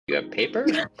paper?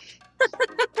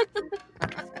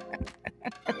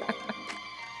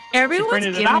 Everyone's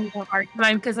giving me a hard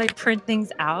time because I print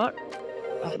things out.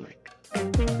 Oh my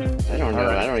God. I don't know.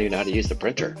 I don't even know how to use the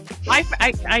printer.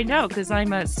 I know because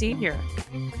I'm a senior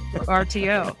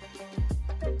RTO.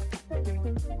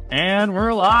 And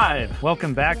we're live.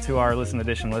 Welcome back to our Listen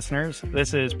Edition listeners.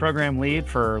 This is program lead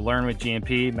for Learn with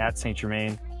GMP, Matt St.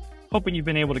 Germain. Hoping you've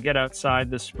been able to get outside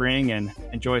this spring and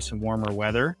enjoy some warmer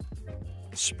weather.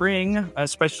 Spring,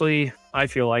 especially I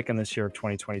feel like in this year of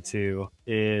 2022,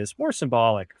 is more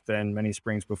symbolic than many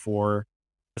springs before.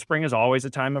 Spring is always a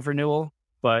time of renewal,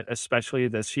 but especially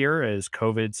this year as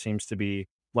COVID seems to be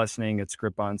lessening its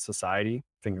grip on society,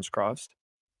 fingers crossed.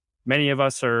 Many of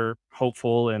us are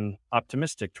hopeful and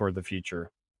optimistic toward the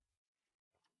future.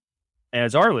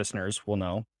 As our listeners will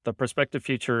know, the prospective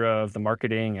future of the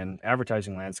marketing and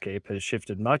advertising landscape has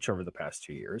shifted much over the past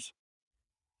 2 years.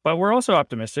 But we're also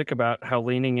optimistic about how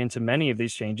leaning into many of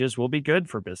these changes will be good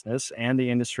for business and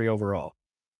the industry overall.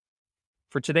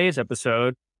 For today's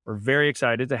episode, we're very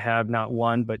excited to have not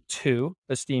one, but two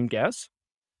esteemed guests.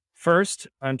 First,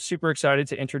 I'm super excited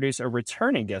to introduce a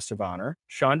returning guest of honor,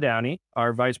 Sean Downey,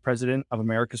 our Vice President of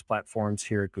Americas Platforms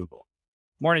here at Google.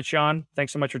 Morning, Sean.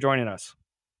 Thanks so much for joining us.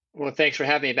 Well, thanks for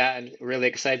having me, Matt. I'm really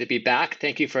excited to be back.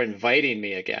 Thank you for inviting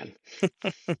me again.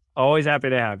 Always happy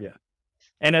to have you.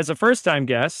 And as a first-time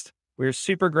guest, we're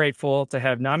super grateful to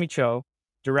have Nami Choe,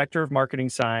 Director of Marketing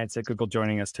Science at Google,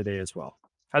 joining us today as well.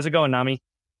 How's it going, Nami?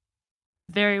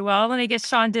 Very well. And I guess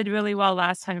Sean did really well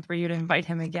last time for you to invite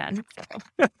him again.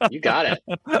 So. You got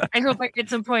it. I hope I get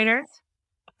some pointers.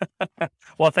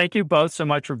 Well, thank you both so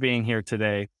much for being here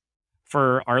today.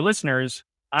 For our listeners,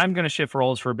 I'm going to shift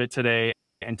roles for a bit today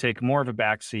and take more of a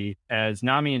backseat, as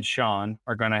Nami and Sean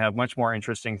are going to have much more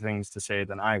interesting things to say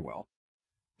than I will.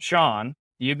 Sean,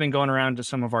 you've been going around to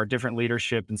some of our different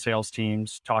leadership and sales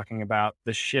teams talking about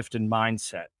the shift in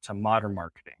mindset to modern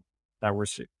marketing that we're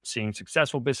seeing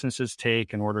successful businesses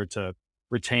take in order to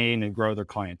retain and grow their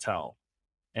clientele.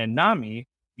 And Nami,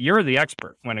 you're the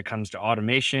expert when it comes to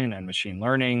automation and machine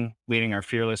learning, leading our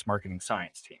fearless marketing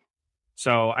science team.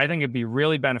 So I think it'd be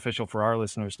really beneficial for our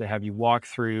listeners to have you walk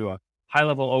through a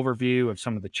high-level overview of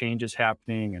some of the changes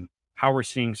happening and how we're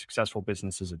seeing successful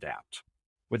businesses adapt.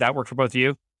 Would that work for both of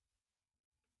you?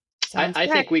 I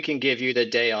think we can give you the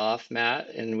day off, Matt,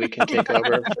 and we can take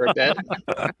over for a bit.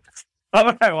 All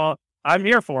right, well, I'm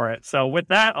here for it. So with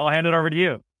that, I'll hand it over to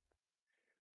you.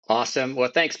 Awesome.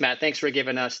 Well, thanks, Matt. Thanks for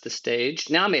giving us the stage.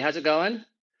 Nami, how's it going?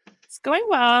 It's going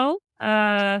well.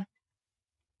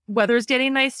 Weather's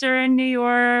getting nicer in New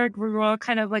York. We're all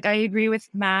kind of like, I agree with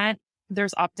Matt.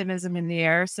 There's optimism in the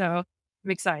air, so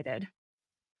I'm excited.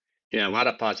 Yeah, a lot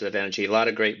of positive energy, a lot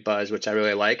of great buzz, which I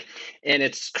really like. And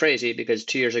it's crazy because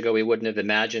 2 years ago, we wouldn't have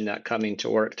imagined that coming to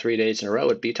work 3 days in a row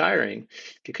would be tiring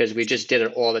because we just did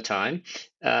it all the time.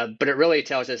 But it really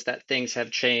tells us that things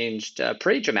have changed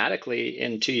pretty dramatically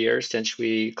in 2 years since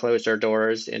we closed our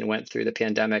doors and went through the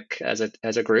pandemic as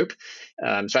a group.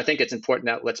 So I think it's important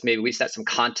that we set some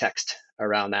context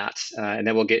around that, and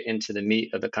then we'll get into the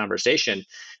meat of the conversation.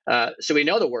 So we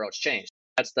know the world's changed.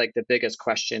 That's like the biggest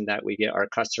question that we get our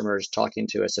customers talking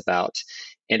to us about.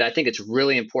 And I think it's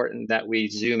really important that we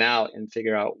zoom out and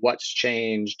figure out what's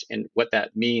changed and what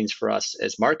that means for us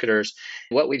as marketers.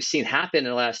 What we've seen happen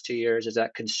in the last 2 years is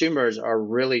that consumers are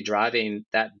really driving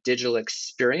that digital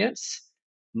experience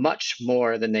much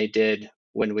more than they did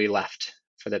when we left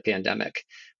for the pandemic,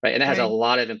 right? And it has a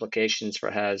lot of implications for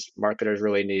how marketers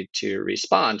really need to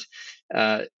respond.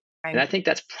 And I think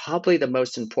that's probably the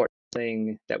most important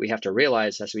thing that we have to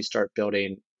realize as we start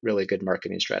building really good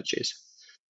marketing strategies.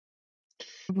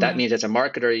 That means as a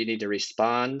marketer, you need to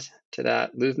respond to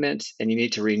that movement and you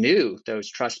need to renew those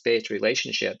trust-based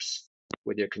relationships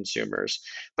with your consumers.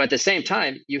 But at the same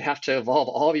time, you have to evolve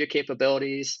all of your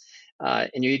capabilities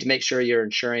and you need to make sure you're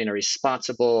ensuring a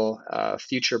responsible,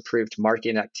 future-proofed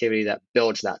marketing activity that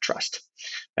builds that trust,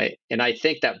 right? And I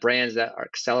think that brands that are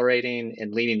accelerating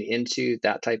and leaning into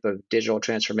that type of digital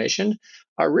transformation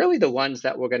are really the ones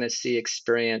that we're going to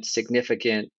experience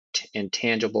significant and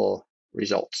tangible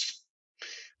results.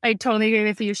 I totally agree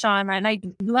with you, Sean. And I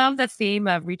love the theme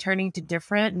of returning to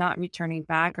different, not returning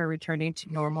back or returning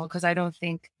to normal, because I don't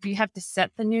think we have to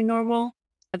set the new normal.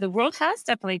 The world has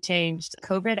definitely changed.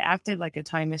 COVID acted like a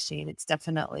time machine. It's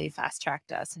definitely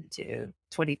fast-tracked us into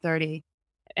 2030.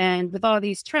 And with all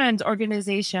these trends,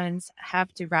 organizations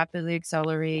have to rapidly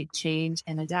accelerate, change,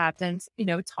 and adapt. And,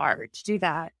 it's hard to do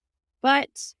that.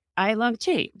 But I love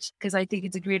change because I think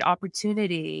it's a great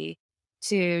opportunity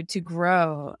to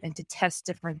grow and to test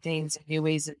different things and new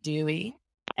ways of doing.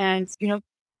 And,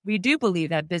 we do believe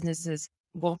that businesses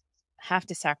will have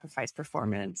to sacrifice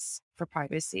performance for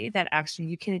privacy, that actually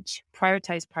you can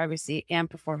prioritize privacy and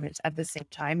performance at the same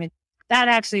time. And that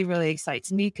actually really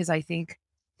excites me because I think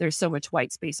there's so much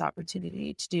white space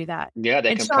opportunity to do that. Yeah, they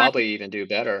And can Sean, probably even do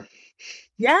better.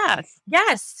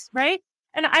 yes, right.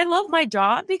 And I love my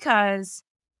job because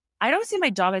I don't see my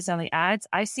job as selling ads.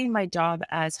 I see my job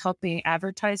as helping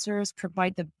advertisers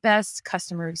provide the best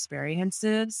customer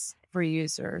experiences for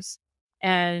users.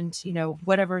 And,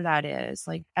 whatever that is,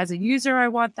 like as a user, I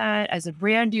want that. As a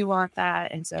brand, you want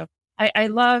that. And so I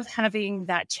love having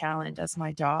that challenge as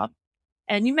my job.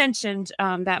 And you mentioned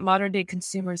that modern day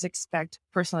consumers expect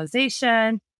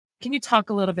personalization. Can you talk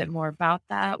a little bit more about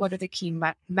that? What are the key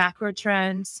macro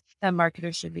trends that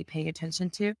marketers should be paying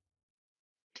attention to?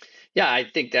 Yeah, I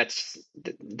think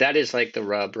that is like the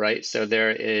rub, right? So there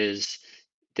is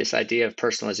this idea of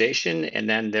personalization, and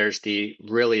then there's the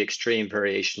really extreme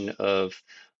variation of,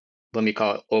 let me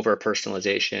call it over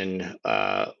personalization,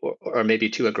 or maybe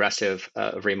too aggressive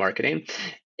remarketing.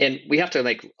 And we have to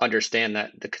like understand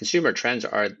that the consumer trends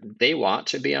are they want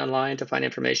to be online to find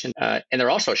information, and they're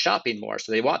also shopping more,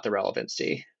 so they want the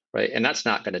relevancy, right? And that's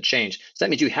not going to change. So that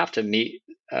means you have to meet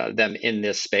them in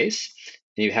this space,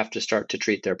 and you have to start to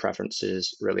treat their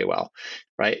preferences really well,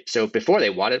 right? So before they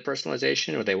wanted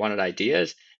personalization or they wanted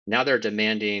ideas, now they're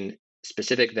demanding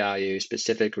specific value,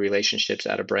 specific relationships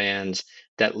out of brands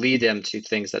that lead them to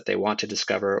things that they want to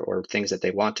discover or things that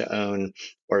they want to own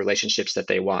or relationships that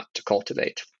they want to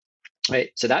cultivate. Right.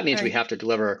 So that means we Right. have to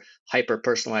deliver hyper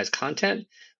personalized content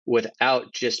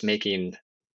without just making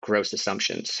gross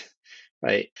assumptions.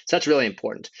 Right. So that's really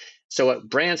important. So what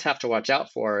brands have to watch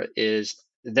out for is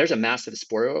there's a massive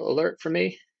spoiler alert for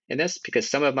me in this, because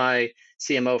some of my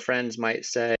CMO friends might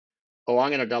say, oh,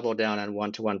 I'm going to double down on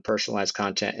one-to-one personalized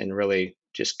content and really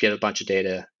just get a bunch of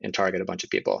data and target a bunch of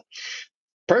people.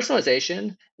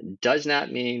 Personalization does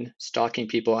not mean stalking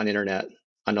people on the internet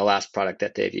on the last product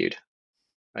that they viewed,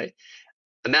 right?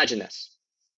 Imagine this,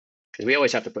 because we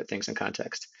always have to put things in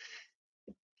context.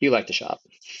 You like to shop.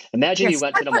 Imagine you Yes.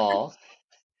 went to the mall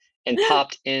and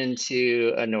popped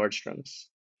into a Nordstrom's.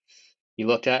 You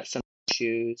looked at some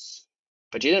shoes,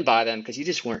 but you didn't buy them because you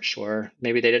just weren't sure.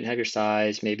 Maybe they didn't have your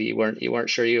size. Maybe you weren't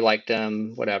sure you liked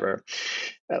them. Whatever.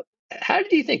 Uh, How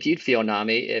do you think you'd feel,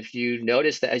 Nami, if you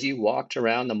noticed that as you walked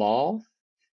around the mall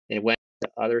and went to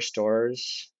other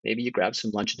stores, maybe you grabbed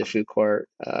some lunch at the food court,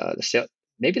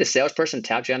 maybe the salesperson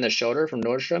tapped you on the shoulder from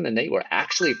Nordstrom and they were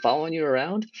actually following you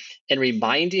around and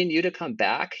reminding you to come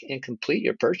back and complete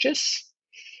your purchase?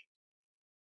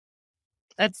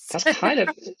 That's That's kind of,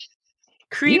 yeah,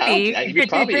 creepy. okay. You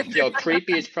probably feel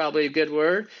creepy is probably a good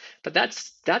word, but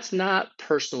that's not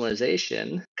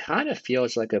personalization. Kind of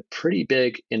feels like a pretty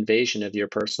big invasion of your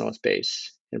personal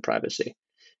space and privacy.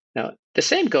 Now, the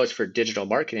same goes for digital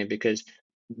marketing, because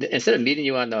instead of meeting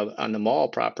you on the mall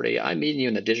property, I'm meeting you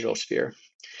in the digital sphere,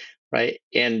 right?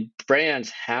 And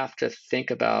brands have to think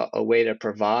about a way to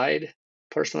provide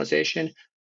personalization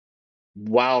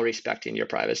while respecting your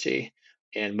privacy.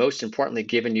 And most importantly,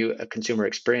 giving you a consumer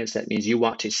experience that means you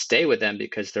want to stay with them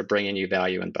because they're bringing you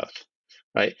value in both,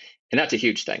 right? And that's a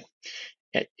huge thing.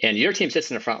 And your team sits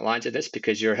in the front lines of this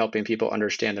because you're helping people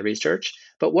understand the research.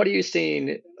 But what are you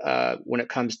seeing when it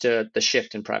comes to the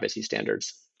shift in privacy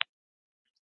standards?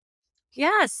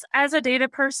 Yes, as a data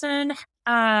person,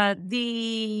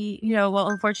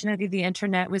 unfortunately, the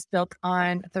internet was built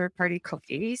on third-party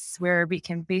cookies, where we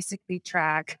can basically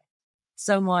track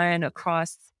someone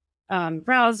across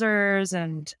browsers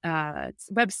and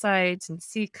websites and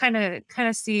see kind of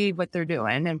see what they're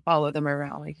doing and follow them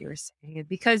around, like you were saying. And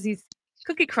because these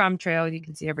cookie crumb trail, you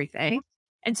can see everything.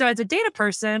 And so, as a data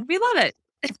person, we love it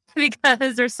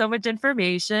because there's so much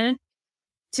information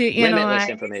to Limitless analyze.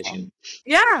 information.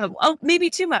 Yeah. Oh, maybe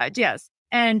too much. Yes.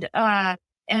 We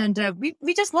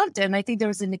just loved it. And I think there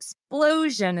was an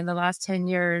explosion in the last 10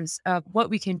 years of what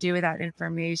we can do with that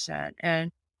information.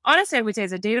 And honestly, I would say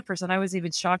as a data person, I was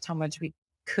even shocked how much we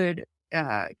could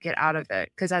get out of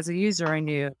it. Because as a user, I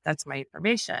knew that's my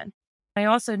information. I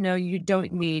also know you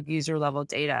don't need user level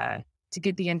data to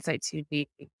get the insights you need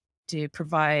to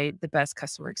provide the best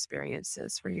customer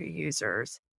experiences for your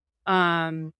users.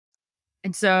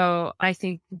 And so I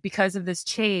think because of this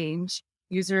change,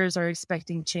 users are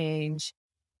expecting change.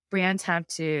 Brands have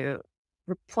to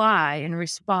reply and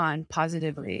respond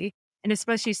positively. And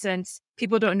especially since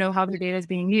people don't know how their data is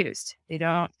being used.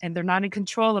 And they're not in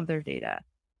control of their data.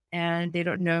 And they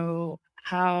don't know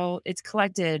how it's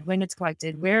collected, when it's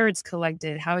collected, where it's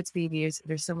collected, how it's being used.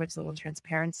 There's so much little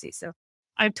transparency. So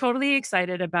I'm totally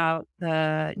excited about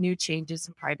the new changes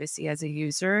in privacy as a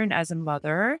user and as a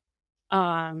mother.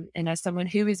 And as someone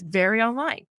who is very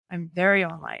online. I'm very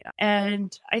online.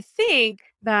 And I think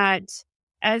that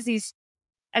as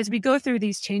we go through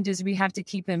these changes, we have to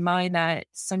keep in mind that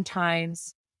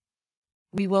sometimes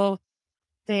we will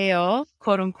fail,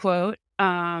 quote unquote,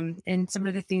 in some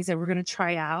of the things that we're going to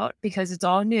try out because it's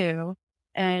all new.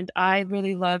 And I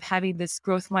really love having this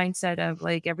growth mindset of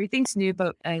like everything's new,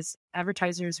 but as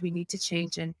advertisers, we need to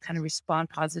change and kind of respond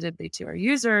positively to our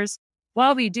users.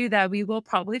 While we do that, we will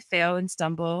probably fail and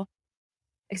stumble,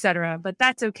 etc. But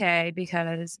that's okay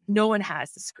because no one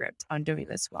has the script on doing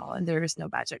this well, and there is no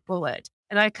magic bullet.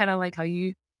 And I kind of like how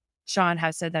you, Sean,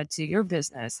 has said that to your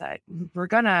business that we're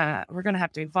gonna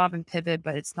have to evolve and pivot,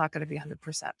 but it's not going to be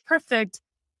 100% perfect.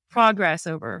 Progress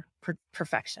over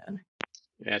perfection.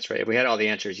 That's right. If we had all the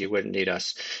answers, you wouldn't need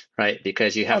us, right?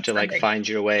 Because you have to like find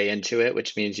your way into it,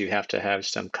 which means you have to have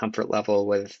some comfort level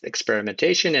with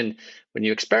experimentation. And when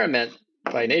you experiment,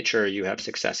 by nature, you have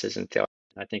successes and failures.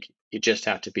 I think you just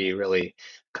have to be really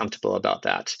comfortable about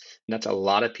that. And that's a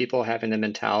lot of people having the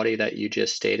mentality that you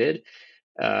just stated,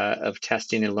 of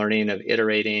testing and learning, of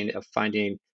iterating, of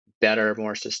finding better,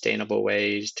 more sustainable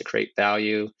ways to create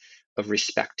value, of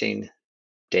respecting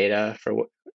data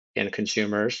and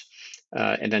consumers,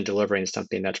 and then delivering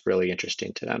something that's really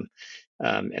interesting to them.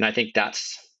 And I think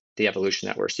that's the evolution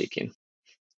that we're seeking.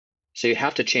 So you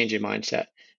have to change your mindset.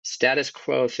 Status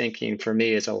quo thinking for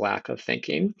me is a lack of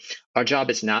thinking. Our job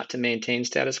is not to maintain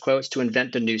status quo, it's to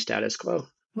invent the new status quo.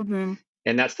 Mm-hmm.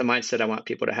 And that's the mindset I want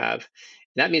people to have.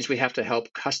 And that means we have to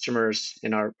help customers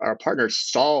and our partners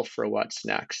solve for what's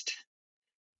next.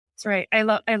 That's right. I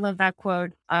love that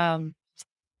quote.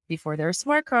 Before there were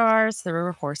smart cars, there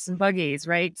were horse and buggies,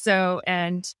 right? So,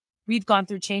 and we've gone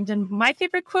through change. And my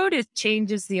favorite quote is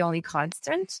change is the only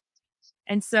constant.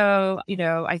 And so,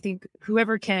 I think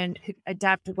whoever can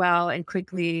adapt well and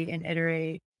quickly and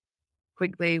iterate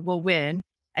quickly will win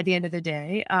at the end of the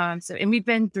day. And we've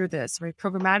been through this, right?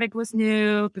 Programmatic was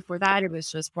new. Before that, it was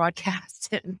just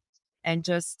broadcast and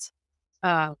just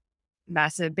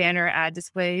massive banner ad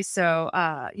displays. So,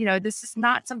 this is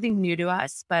not something new to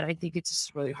us, but I think it's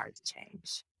just really hard to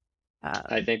change.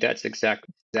 I think that's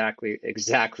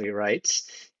exactly right.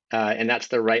 And that's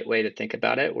the right way to think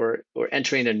about it. We're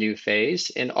entering a new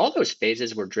phase, and all those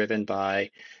phases were driven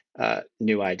by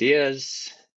new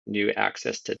ideas, new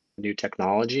access to new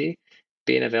technology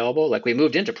being available. Like we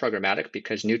moved into programmatic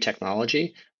because new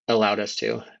technology allowed us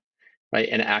to, right?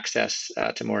 And access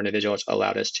to more individuals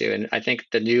allowed us to. And I think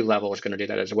the new level is going to do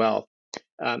that as well.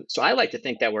 So I like to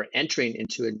think that we're entering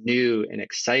into a new and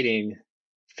exciting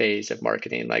phase of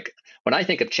marketing. Like when I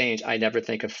think of change, I never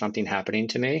think of something happening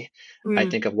to me. I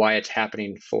think of why it's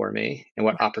happening for me and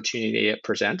what opportunity it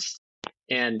presents.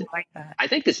 And I like that. I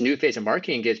think this new phase of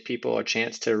marketing gives people a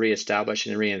chance to reestablish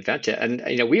and reinvent it.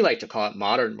 And we like to call it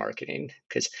modern marketing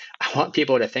because I want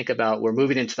people to think about we're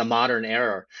moving into the modern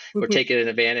era. We're taking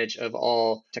advantage of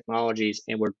all technologies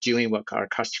and we're doing what our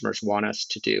customers want us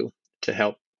to do to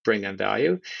help bring them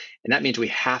value. And that means we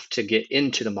have to get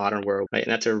into the modern world, right?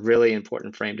 And that's a really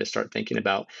important frame to start thinking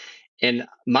about. And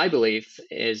my belief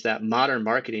is that modern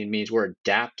marketing means we're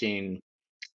adapting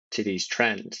to these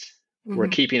trends. We're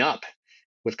keeping up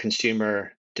with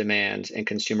consumer demands and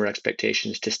consumer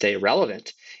expectations to stay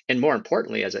relevant. And more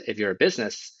importantly, if you're a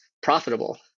business,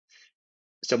 profitable.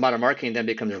 So modern marketing then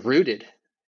becomes rooted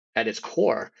at its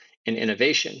core in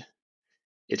innovation.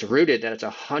 It's rooted that it's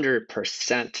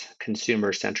 100%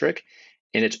 consumer centric,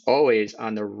 and it's always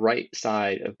on the right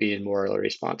side of being morally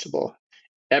responsible.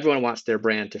 Everyone wants their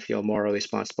brand to feel morally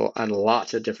responsible on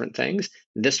lots of different things.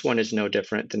 This one is no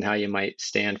different than how you might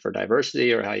stand for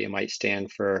diversity or how you might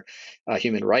stand for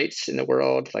human rights in the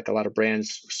world. Like a lot of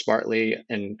brands smartly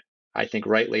and I think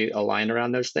rightly align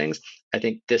around those things. I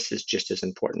think this is just as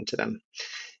important to them.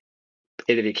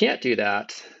 And if you can't do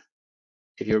that,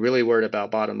 if you're really worried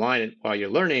about bottom line while you're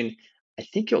learning, I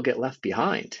think you'll get left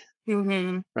behind,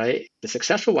 right? The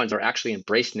successful ones are actually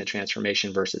embracing the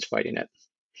transformation versus fighting it.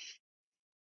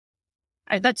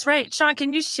 That's right. Sean,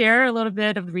 can you share a little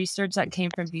bit of research that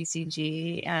came from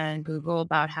BCG and Google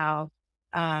about how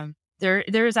there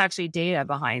is actually data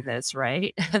behind this,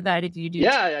 right? That if you do...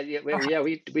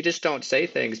 We just don't say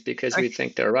things because we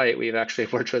think they're right. We've actually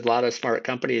worked with a lot of smart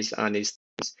companies on these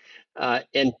things.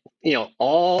 And,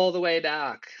 all the way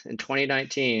back in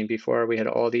 2019, before we had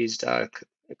all these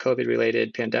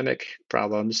COVID-related pandemic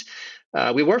problems,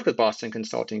 we worked with Boston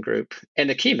Consulting Group. And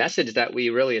the key message that we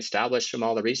really established from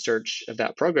all the research of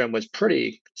that program was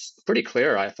pretty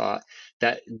clear, I thought,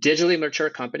 that digitally mature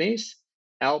companies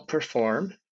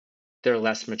outperform their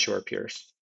less mature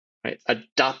peers, right?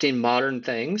 Adopting modern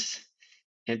things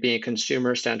and being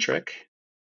consumer-centric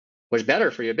was better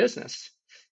for your business.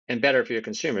 and better for your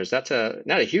consumers. That's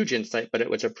not a huge insight, but it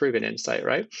was a proven insight,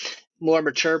 right? More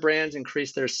mature brands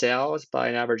increase their sales by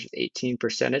an average of 18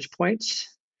 percentage points.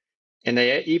 And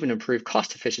they even improved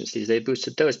cost efficiencies. They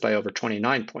boosted those by over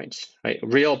 29 points, right?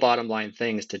 Real bottom line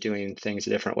things to doing things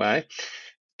a different way.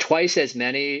 Twice as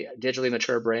many digitally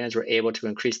mature brands were able to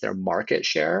increase their market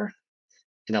share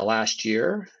in the last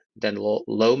year than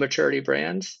low maturity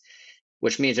brands,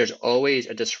 which means there's always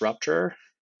a disruptor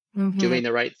doing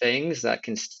the right things that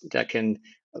can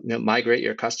migrate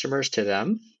your customers to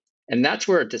them. And that's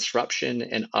where disruption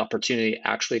and opportunity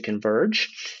actually converge.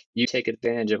 You take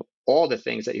advantage of all the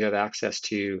things that you have access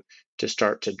to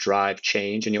start to drive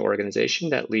change in your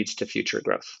organization that leads to future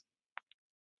growth.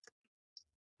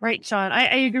 Right, Sean.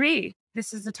 I agree.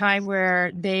 This is the time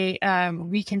where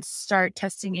we can start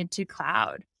testing into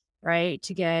cloud, right,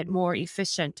 to get more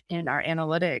efficient in our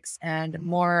analytics and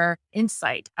more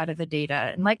insight out of the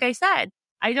data. And like I said,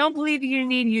 I don't believe you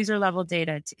need user level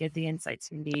data to get the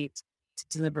insights you need to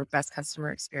deliver best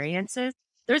customer experiences.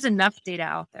 There's enough data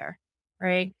out there,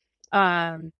 right?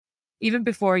 Even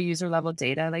before user level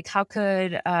data, like how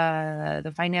could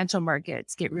the financial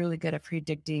markets get really good at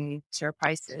predicting share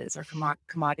prices or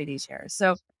commodity shares?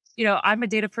 So, I'm a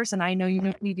data person. I know you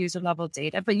don't need user level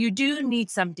data, but you do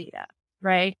need some data,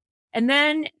 right? And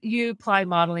then you apply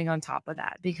modeling on top of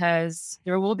that, because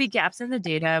there will be gaps in the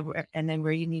data and then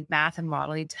where you need math and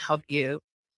modeling to help you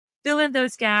fill in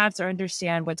those gaps or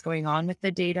understand what's going on with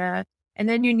the data. And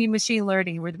then you need machine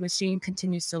learning, where the machine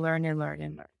continues to learn and learn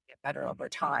and learn, get better over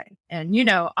time. And,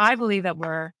 I believe that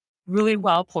we're really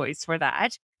well poised for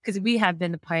that, because we have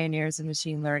been the pioneers in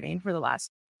machine learning for the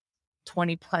last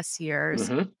 20 plus years.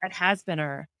 That has been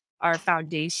our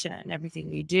foundation,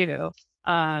 everything we do.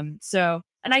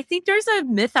 And I think there's a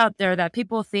myth out there that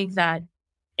people think that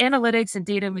analytics and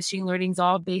data machine learning is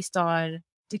all based on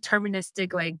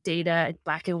deterministic like data,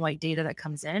 black and white data that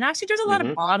comes in. Actually, there's a lot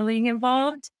of modeling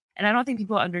involved, and I don't think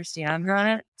people understand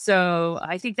that. So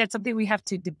I think that's something we have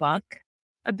to debunk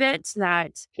a bit,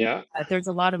 that there's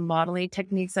a lot of modeling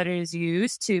techniques that is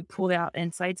used to pull out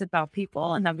insights about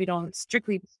people, and that we don't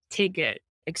strictly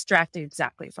extract it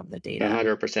exactly from the data.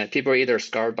 100%. People are either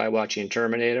scarred by watching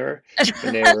Terminator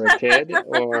when they were a kid,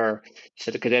 or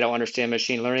because they don't understand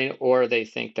machine learning, or they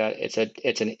think that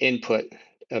it's an input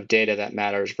of data that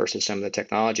matters versus some of the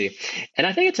technology. And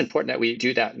I think it's important that we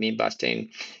do that meme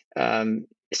busting.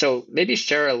 So maybe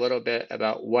share a little bit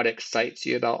about what excites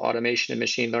you about automation and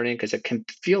machine learning, because it can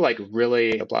feel like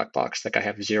really a black box, like I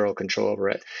have zero control over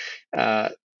it.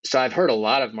 So I've heard a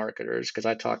lot of marketers, because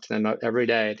I talk to them every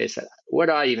day, they said, where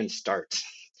do I even start?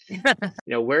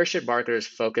 Where should marketers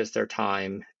focus their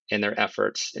time and their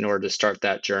efforts in order to start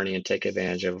that journey and take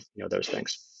advantage of those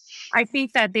things? I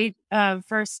think that they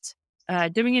first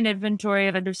doing an inventory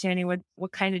of understanding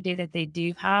what kind of data they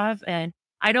do have. And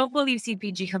I don't believe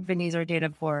CPG companies are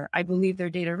data poor. I believe they're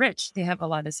data rich. They have a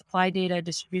lot of supply data,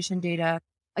 distribution data.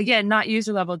 Again, not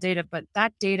user level data, but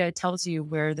that data tells you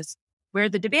where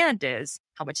the demand is,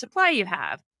 how much supply you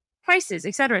have, prices,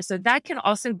 et cetera. So that can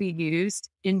also be used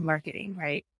in marketing,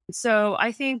 right? So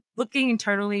I think looking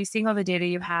internally, seeing all the data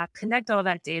you have, connect all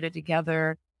that data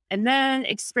together, and then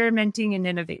experimenting and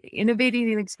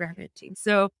innovating and experimenting.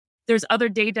 So there's other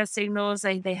data signals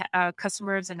that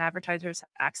customers and advertisers have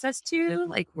access to,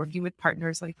 like working with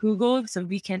partners like Google, so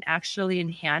we can actually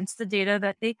enhance the data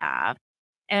that they have,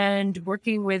 and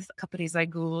working with companies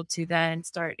like Google to then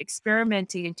start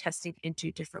experimenting and testing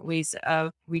into different ways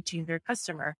of reaching their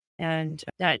customer, and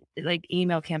that like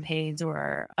email campaigns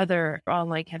or other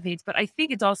online campaigns. But I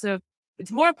think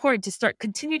it's more important to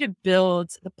continue to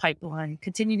build the pipeline,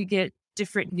 continue to get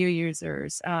different new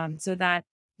users, so that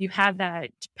you have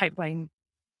that pipeline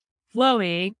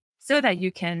flowing, so that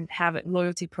you can have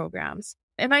loyalty programs.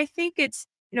 And I think it's,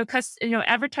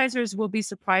 advertisers will be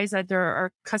surprised that there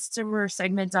are customer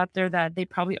segments out there that they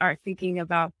probably aren't thinking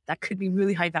about that could be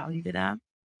really high value to them.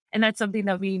 And that's something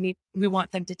that we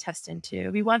want them to test into.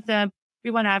 We want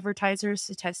advertisers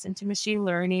to test into machine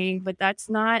learning, but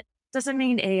doesn't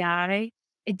mean AI.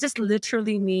 It just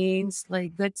literally means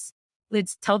like, let's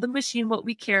tell the machine what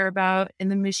we care about, and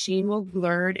the machine will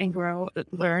learn and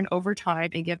learn over time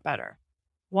and get better.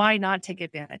 Why not take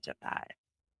advantage of that?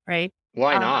 Right?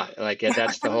 Why not?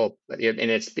 That's the whole, and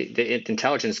it's the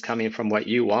intelligence coming from what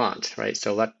you want, right?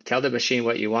 So tell the machine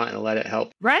what you want and let it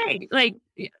help. Right. Like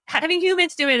having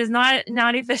humans do it is not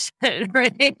efficient,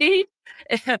 right?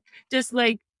 Just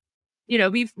like,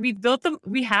 we've built them.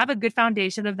 We have a good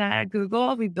foundation of that at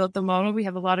Google. We built the model. We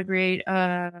have a lot of great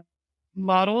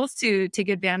models to take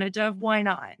advantage of. Why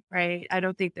not? Right. I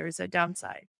don't think there's a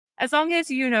downside, as long as,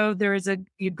 there is a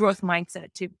growth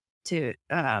mindset to to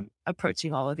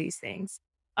approaching all of these things.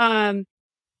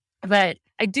 But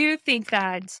I do think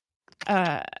that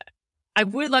I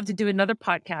would love to do another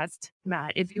podcast,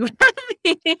 Matt, if you have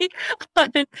any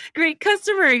on great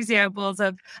customer examples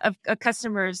of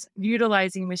customers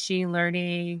utilizing machine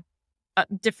learning,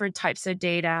 different types of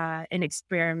data, and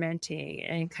experimenting,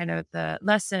 and kind of the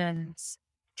lessons,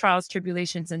 trials,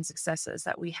 tribulations, and successes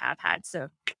that we have had. So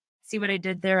see what I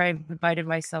did there? I've invited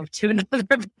myself to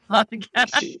another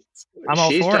podcast. I'm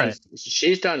all for it.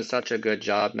 She's done such a good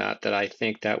job, Matt, that I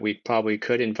think that we probably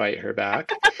could invite her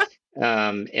back.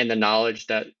 And the knowledge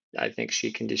that I think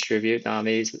she can distribute,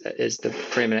 Nami is the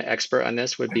preeminent expert on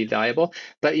this, would be valuable.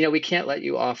 But we can't let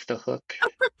you off the hook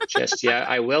just yet.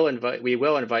 We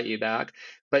will invite you back.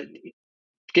 But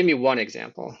give me one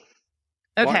example.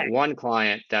 Okay. One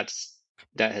client that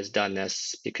has done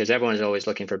this, because everyone's always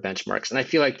looking for benchmarks. And I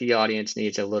feel like the audience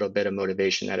needs a little bit of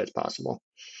motivation that it's possible.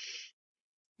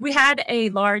 We had a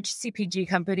large CPG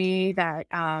company that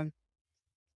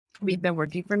we've been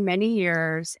working for many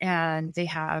years, and they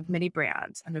have many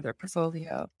brands under their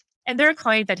portfolio. And they're a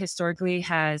client that historically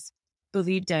has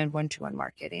believed in one-to-one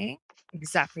marketing,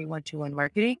 exactly one-to-one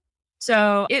marketing.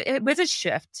 So it was a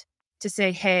shift to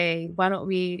say, hey, why don't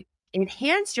we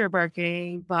enhance your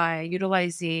marketing by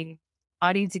utilizing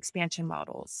audience expansion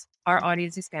models, our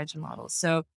audience expansion models.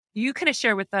 So you kind of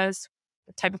share with us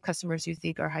the type of customers you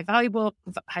think are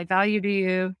high value to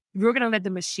you. We're going to let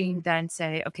the machine then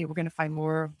say, okay, we're going to find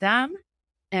more of them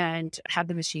and have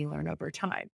the machine learn over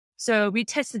time. So we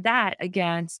tested that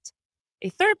against a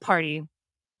third-party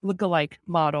lookalike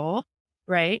model,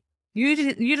 right?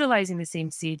 Utilizing the same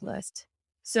seed list.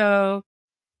 So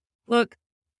look,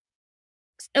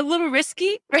 a little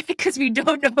risky, right? Because we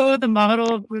don't know the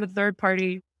model with a third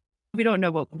party. We don't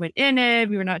know what went in it.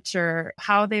 We were not sure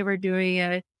how they were doing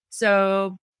it.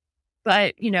 So,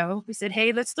 but, we said,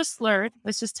 hey, let's just learn.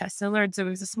 Let's just test and learn. So it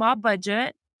was a small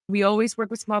budget. We always work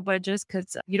with small budgets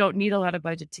because you don't need a lot of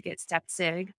budget to get step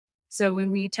sig. So when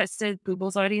we tested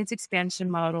Google's audience expansion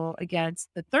model against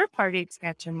the third-party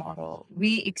expansion model,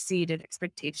 we exceeded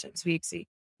expectations.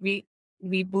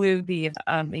 We blew the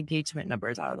engagement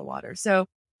numbers out of the water. So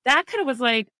that kind of was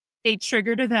like a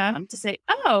trigger to them to say,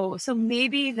 oh, so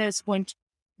maybe this one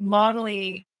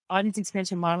modeling, audience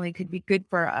expansion modeling could be good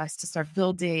for us to start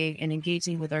building and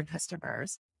engaging with our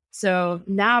customers. So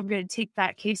now I'm going to take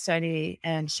that case study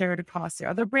and share it across their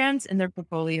other brands in their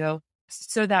portfolio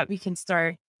so that we can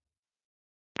start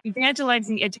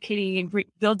evangelizing, educating, and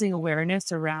building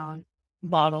awareness around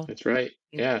model. That's right.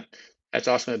 Yeah. That's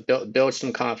awesome. Build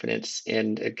some confidence,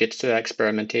 and it gets to that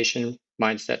experimentation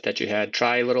mindset that you had.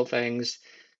 Try little things.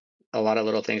 A lot of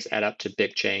little things add up to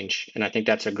big change. And I think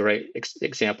that's a great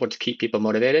example to keep people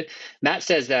motivated. Matt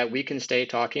says that we can stay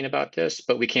talking about this,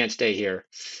 but we can't stay here.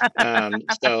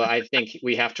 So I think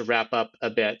we have to wrap up a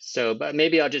bit. So, but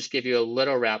maybe I'll just give you a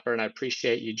little wrapper, and I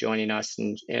appreciate you joining us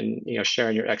and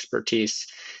sharing your expertise.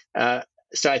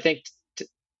 So I think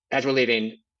as we're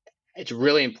leaving, it's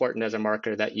really important as a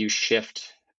marketer that you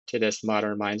shift to this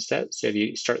modern mindset. So if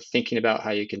you start thinking about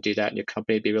how you can do that in your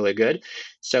company, it'd be really good.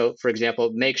 So for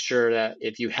example, make sure that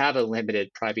if you have a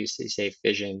limited privacy safe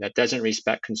vision that doesn't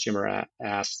respect consumer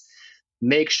asks,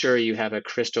 make sure you have a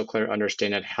crystal clear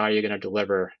understanding of how you're going to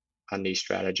deliver on these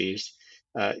strategies.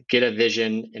 Get a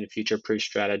vision and future-proof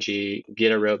strategy,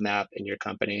 get a roadmap in your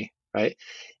company, right?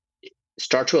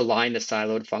 Start to align the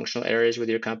siloed functional areas with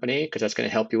your company, because that's going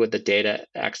to help you with the data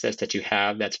access that you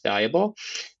have that's valuable.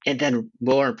 And then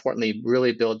more importantly,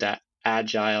 really build that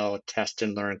agile test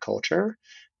and learn culture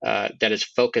that is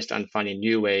focused on finding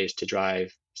new ways to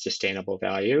drive sustainable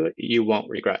value. You won't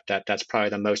regret that. That's probably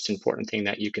the most important thing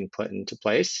that you can put into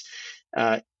place.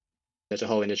 There's a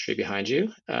whole industry behind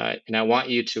you. And I want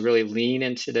you to really lean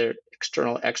into the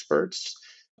external experts,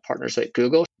 partners like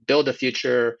Google, build the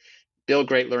future, build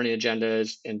great learning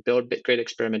agendas, and build great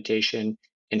experimentation,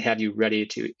 and have you ready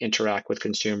to interact with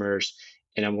consumers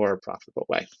in a more profitable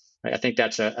way. Right? I think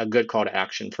that's a good call to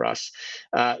action for us.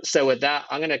 So with that,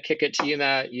 I'm going to kick it to you,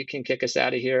 Matt. You can kick us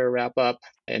out of here, wrap up,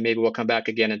 and maybe we'll come back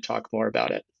again and talk more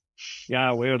about it.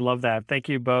 Yeah, we would love that. Thank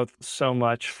you both so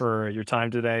much for your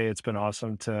time today. It's been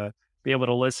awesome to be able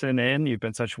to listen in. You've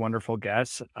been such wonderful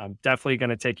guests. I'm definitely going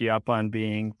to take you up on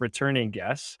being returning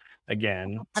guests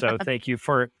again. So thank you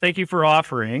for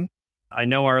offering. I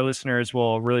know our listeners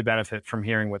will really benefit from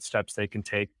hearing what steps they can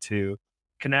take to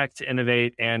connect,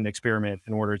 innovate, and experiment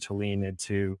in order to lean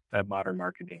into that modern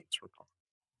marketing.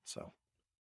 So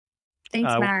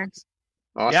thanks, Mark.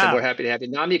 Awesome. Yeah. We're happy to have you.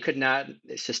 Nami could not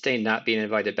sustain not being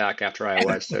invited back after I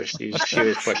was, so she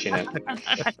was pushing it.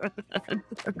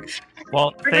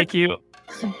 Well, thank you.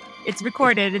 It's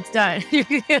recorded. It's done.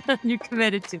 You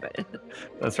committed to it.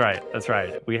 That's right. That's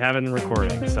right. We have it in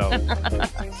recording. So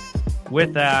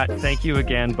with that, thank you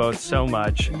again both so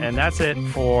much. And that's it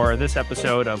for this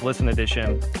episode of Listen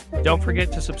Edition. Don't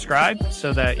forget to subscribe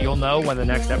so that you'll know when the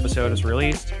next episode is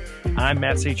released. I'm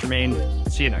Matt St. Germain.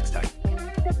 See you next time.